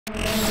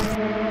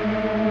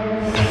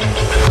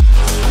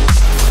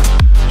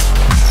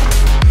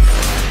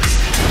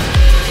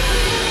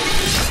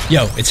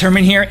Yo, it's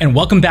Herman here, and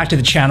welcome back to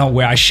the channel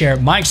where I share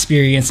my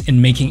experience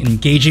in making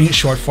engaging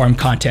short-form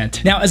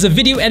content. Now, as a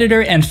video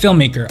editor and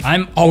filmmaker,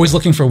 I'm always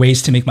looking for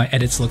ways to make my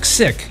edits look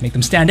sick, make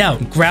them stand out,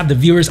 and grab the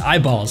viewer's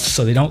eyeballs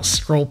so they don't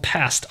scroll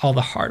past all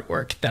the hard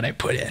work that I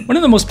put in. One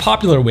of the most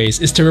popular ways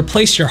is to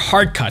replace your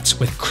hard cuts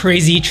with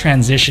crazy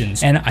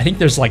transitions, and I think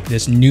there's like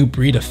this new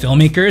breed of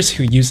filmmakers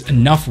who use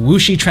enough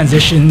whooshy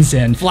transitions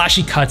and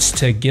flashy cuts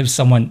to give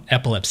someone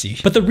epilepsy.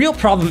 But the real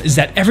problem is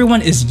that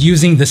everyone is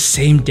using the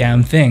same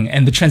damn thing,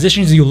 and the transitions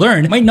you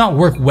learn might not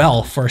work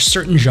well for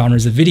certain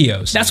genres of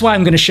videos. That's why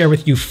I'm going to share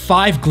with you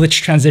 5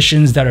 glitch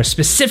transitions that are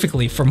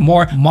specifically for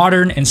more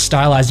modern and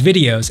stylized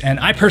videos, and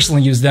I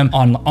personally use them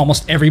on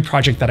almost every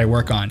project that I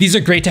work on. These are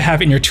great to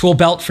have in your tool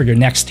belt for your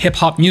next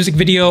hip-hop music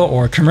video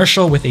or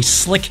commercial with a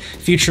slick,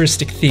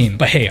 futuristic theme.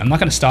 But hey, I'm not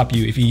going to stop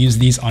you if you use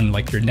these on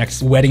like your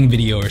next wedding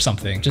video or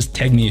something. Just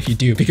tag me if you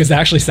do, because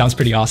that actually sounds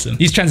pretty awesome.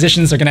 These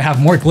transitions are going to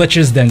have more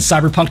glitches than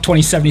Cyberpunk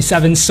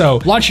 2077,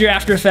 so launch your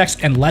After Effects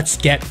and let's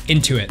get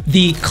into it.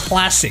 The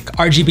classic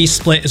RGB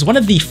Split is one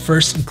of the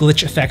first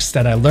glitch effects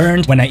that I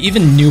learned when I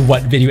even knew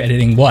what video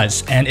editing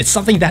was, and it's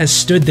something that has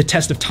stood the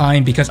test of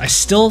time because I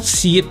still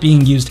see it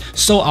being used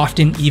so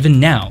often even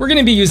now. We're going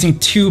to be using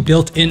 2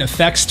 built-in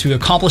effects to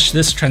accomplish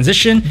this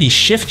transition: the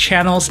shift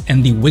channels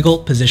and the wiggle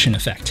position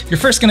effect. You're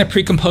first going to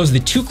pre-compose the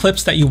 2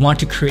 clips that you want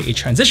to create a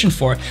transition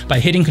for by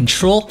hitting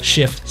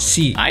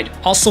Ctrl-Shift-C. I'd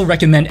also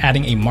recommend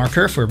adding a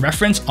marker for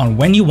reference on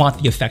when you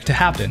want the effect to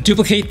happen.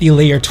 Duplicate the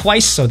layer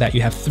twice so that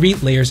you have 3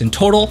 layers in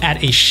total.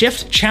 Add a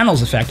shift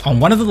channels effect on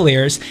one of the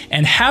layers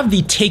and have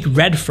the take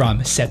red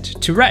from set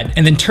to red,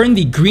 and then turn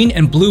the green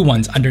and blue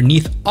ones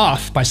underneath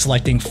off by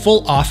selecting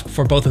full off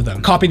for both of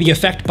them. Copy the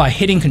effect by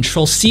hitting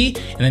Ctrl-C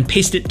and then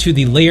paste it to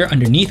the layer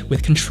underneath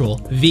with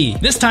Ctrl-V.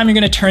 This time you're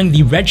going to turn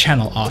the red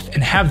channel off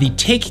and have the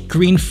take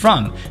green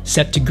from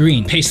set to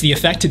green. Paste the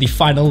effect to the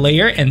final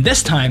layer, and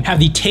this time have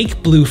the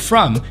take blue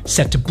from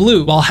set to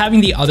blue while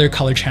having the other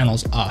color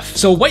channels off.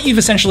 So what you've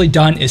essentially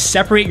done is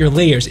separate your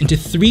layers into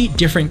 3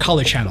 different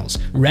color channels: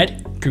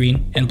 red,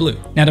 green, and blue.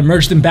 Now to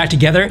merge them back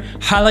together,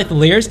 highlight the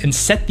layers and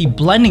set the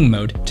blending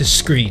mode to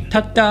screen.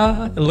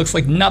 Ta-da! It looks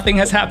like nothing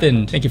has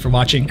happened. Thank you for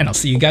watching, and I'll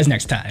see you guys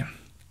next time.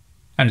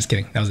 I'm just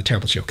kidding, that was a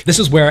terrible joke. This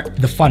is where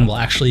the fun will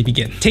actually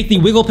begin. Take the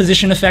wiggle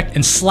position effect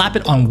and slap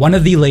it on one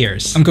of the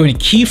layers. I'm going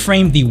to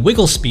keyframe the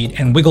wiggle speed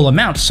and wiggle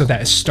amount so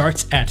that it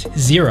starts at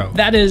 0.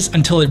 That is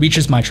until it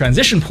reaches my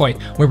transition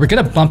point, where we're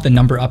gonna bump the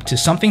number up to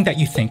something that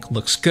you think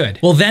looks good.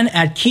 We'll then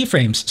add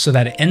keyframes so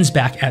that it ends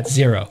back at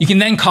 0. You can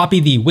then copy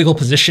the wiggle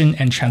position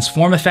and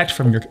transform effect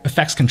from your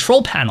effects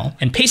control panel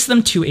and paste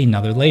them to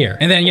another layer.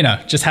 And then,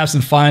 just have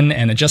some fun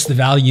and adjust the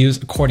values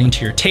according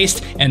to your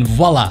taste, and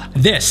voila!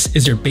 This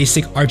is your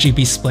basic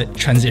RGB split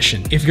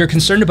transition. If you're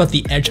concerned about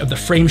the edge of the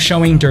frame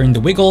showing during the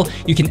wiggle,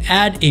 you can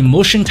add a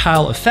motion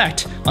tile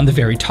effect on the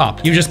very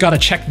top. You just gotta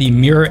check the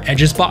mirror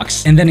edges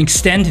box and then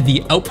extend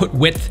the output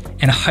width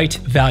and height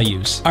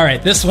values. All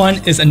right, this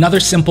one is another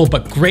simple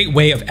but great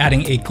way of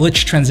adding a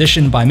glitch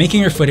transition by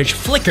making your footage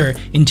flicker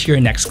into your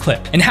next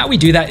clip. And how we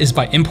do that is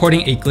by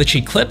importing a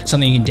glitchy clip,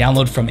 something you can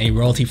download from a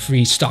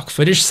royalty-free stock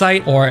footage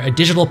site or a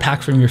digital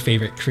pack from your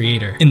favorite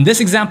creator. In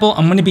this example,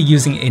 I'm gonna be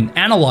using an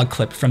analog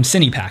clip from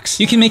Cinepacks.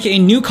 You can make a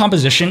new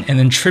composition and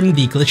then trim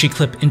the glitchy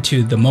clip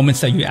into the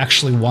moments that you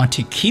actually want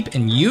to keep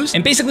and use.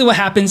 And basically what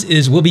happens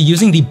is we'll be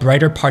using the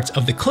brighter parts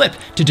of the clip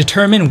to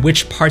determine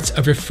which parts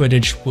of your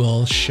footage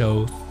will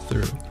show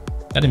through.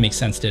 That didn't make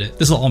sense, did it?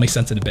 This will all make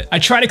sense in a bit. I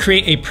try to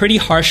create a pretty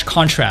harsh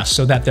contrast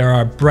so that there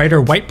are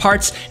brighter white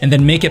parts and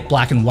then make it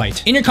black and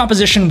white. In your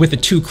composition with the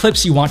 2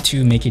 clips you want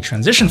to make a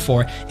transition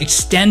for,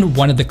 extend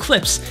one of the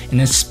clips and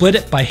then split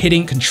it by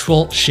hitting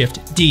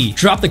Ctrl-Shift-D.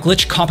 Drop the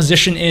glitch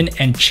composition in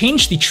and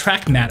change the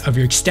track matte of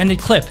your extended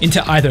clip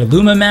into either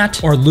Luma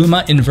matte or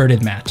Luma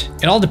inverted matte.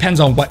 It all depends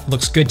on what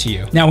looks good to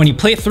you. Now when you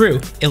play it through,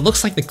 it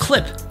looks like the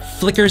clip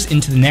flickers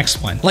into the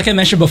next one. Like I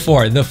mentioned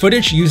before, the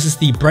footage uses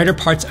the brighter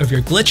parts of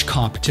your glitch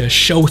comp to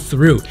show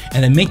through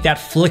and then make that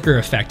flicker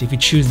effect if you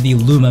choose the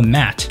Luma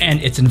matte, and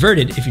it's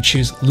inverted if you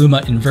choose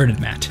Luma inverted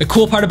matte. The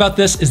cool part about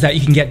this is that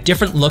you can get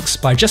different looks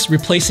by just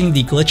replacing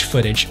the glitch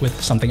footage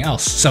with something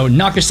else. So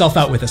knock yourself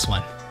out with this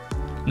one.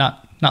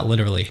 Not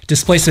literally.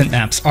 Displacement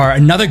maps are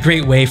another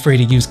great way for you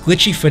to use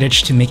glitchy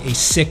footage to make a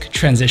sick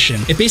transition.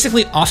 It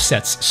basically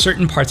offsets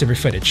certain parts of your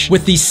footage.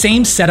 With the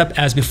same setup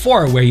as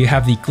before, where you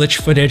have the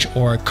glitch footage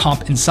or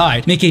comp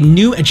inside, make a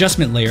new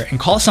adjustment layer and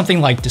call it something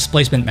like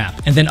Displacement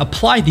Map, and then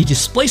apply the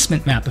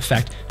Displacement Map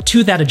effect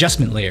to that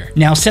adjustment layer.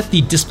 Now set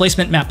the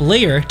Displacement Map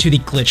layer to the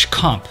glitch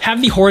comp.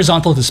 Have the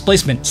horizontal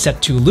displacement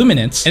set to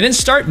luminance, and then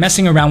start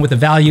messing around with the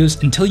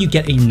values until you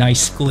get a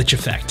nice glitch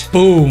effect.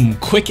 Boom,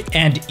 quick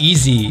and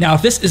easy. Now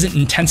if this isn't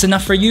intense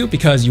enough for you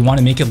because you want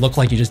to make it look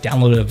like you just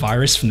downloaded a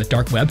virus from the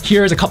dark web,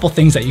 here's a couple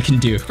things that you can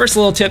do. First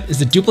little tip is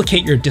to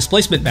duplicate your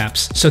displacement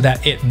maps so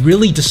that it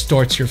really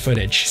distorts your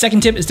footage.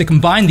 Second tip is to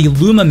combine the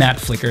Luma matte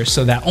flicker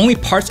so that only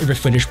parts of your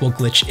footage will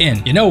glitch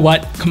in. You know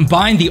what?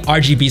 Combine the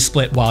RGB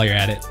split while you're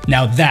at it.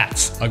 Now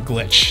that's a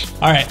glitch.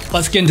 All right,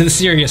 let's get into the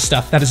serious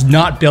stuff that is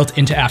not built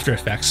into After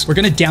Effects. We're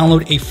gonna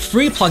download a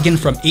free plugin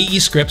from AE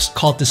Scripts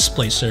called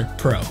Displacer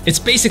Pro. It's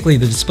basically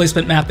the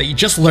displacement map that you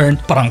just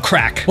learned, but on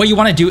crack. What you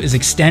wanna do is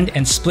extend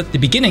and split the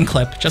beginning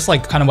clip, just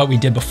like kind of what we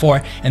did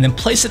before, and then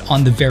place it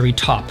on the very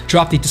top.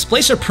 Drop the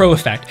Displacer Pro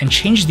effect and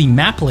change the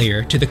map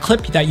layer to the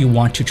clip that you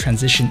want to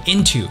transition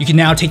into. You can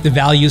now take the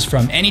values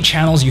from any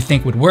channels you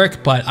think would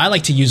work, but I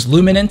like to use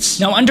luminance.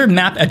 Now under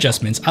map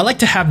adjustments, I like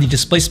to have the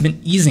displacement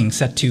easing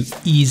set to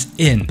ease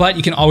in, but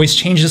you can always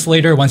change this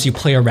later once you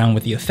play around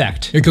with the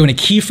effect. You're going to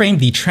keyframe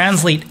the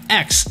translate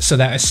X so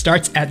that it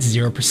starts at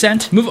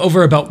 0%, move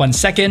over about 1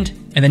 second,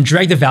 and then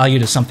drag the value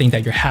to something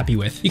that you're happy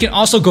with. You can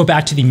also go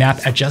back to the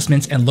map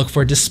adjustments and look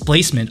for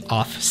displacement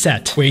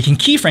offset, where you can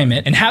keyframe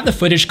it and have the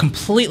footage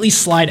completely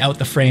slide out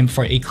the frame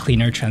for a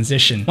cleaner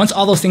transition. Once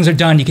all those things are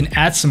done, you can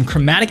add some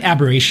chromatic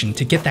aberration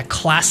to get that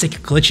classic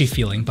glitchy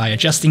feeling by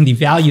adjusting the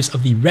values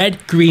of the red,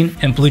 green,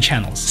 and blue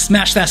channels.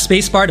 Smash that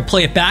spacebar to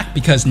play it back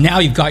because now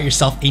you've got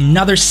yourself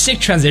another sick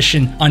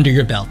transition under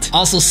your belt.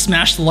 Also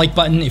smash the like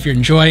button if you're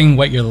enjoying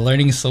what you're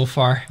learning so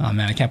far. Oh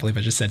man, I can't believe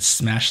I just said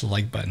smash the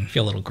like button. I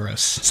feel a little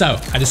gross. So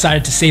I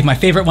decided to save my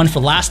favorite one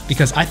for last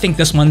because I think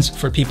this one's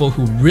for people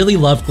who really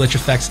love glitch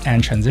effects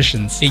and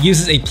transitions. It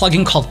uses a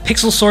plugin called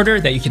Pixel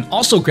Sorter that you can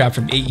also grab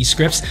from AE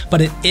Scripts,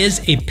 but it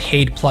is a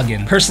paid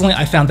plugin. Personally,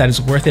 I found that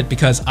it's worth it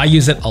because I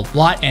use it a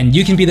lot, and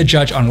you can be the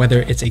judge on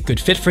whether it's a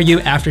good fit for you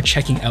after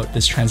checking out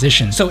this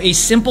transition. So a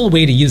simple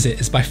way to use it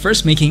is by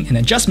first making an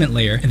adjustment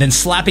layer and then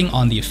slapping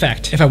on the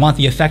effect. If I want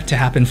the effect to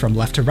happen from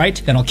left to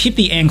right, then I'll keep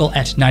the angle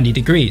at 90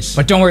 degrees.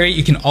 But don't worry,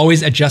 you can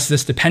always adjust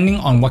this depending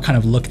on what kind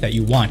of look that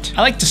you want.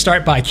 I like to start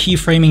by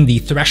keyframing the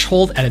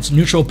threshold at its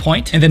neutral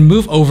point and then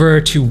move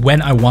over to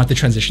when I want the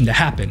transition to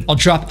happen. I'll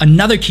drop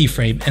another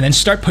keyframe and then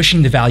start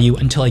pushing the value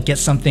until I get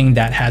something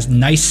that has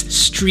nice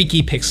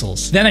streaky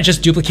pixels. Then I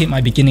just duplicate my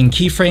beginning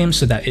keyframe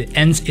so that it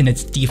ends in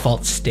its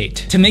default state.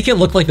 To make it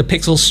look like the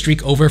pixels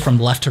streak over from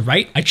left to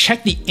right, I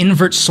check the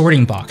invert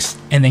sorting box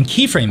and then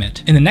keyframe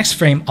it. In the next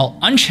frame, I'll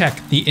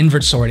uncheck the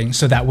invert sorting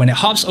so that when it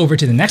hops over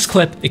to the next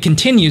clip, it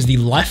continues the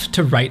left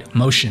to right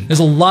motion. There's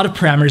a lot of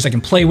parameters I can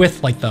play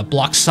with, like the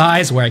block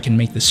size, where I can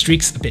make the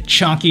streaks a bit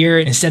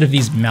chunkier instead of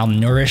these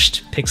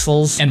malnourished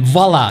pixels. And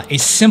voila, a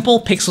simple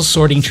pixel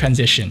sorting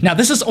transition. Now,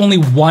 this is only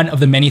one of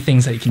the many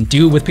things that you can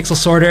do with Pixel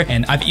Sorter,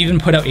 and I've even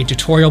put out a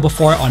tutorial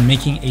before on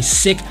making a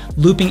sick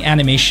looping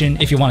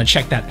animation if you want to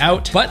check that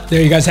out. But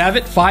there you guys have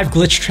it, 5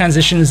 glitch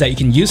transitions that you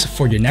can use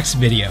for your next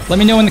video. Let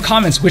me know in the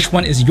comments which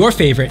one is your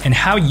favorite and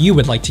how you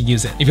would like to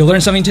use it. If you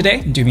learned something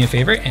today, do me a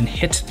favor and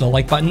hit the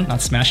like button,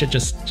 not smash it,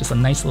 just a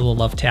nice little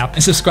love tap.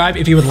 And subscribe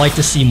if you would like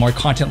to see more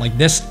content like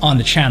this on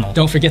the channel.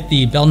 Don't forget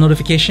the bell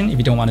notification if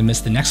you don't want to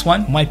miss the next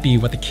one. Might be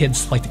what the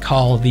kids like to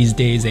call these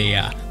days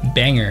a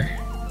banger.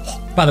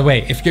 By the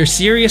way, if you're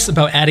serious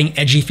about adding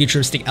edgy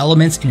futuristic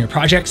elements in your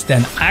projects,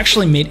 then I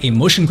actually made a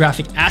motion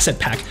graphic asset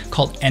pack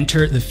called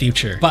Enter the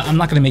Future. But I'm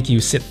not gonna make you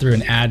sit through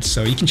an ad,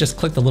 so you can just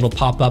click the little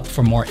pop-up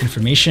for more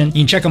information.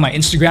 You can check out my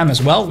Instagram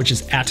as well, which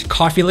is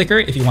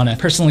 @coffeelicker if you wanna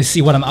personally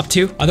see what I'm up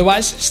to.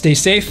 Otherwise, stay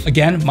safe.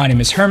 Again, my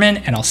name is Herman,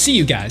 and I'll see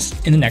you guys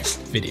in the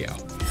next video.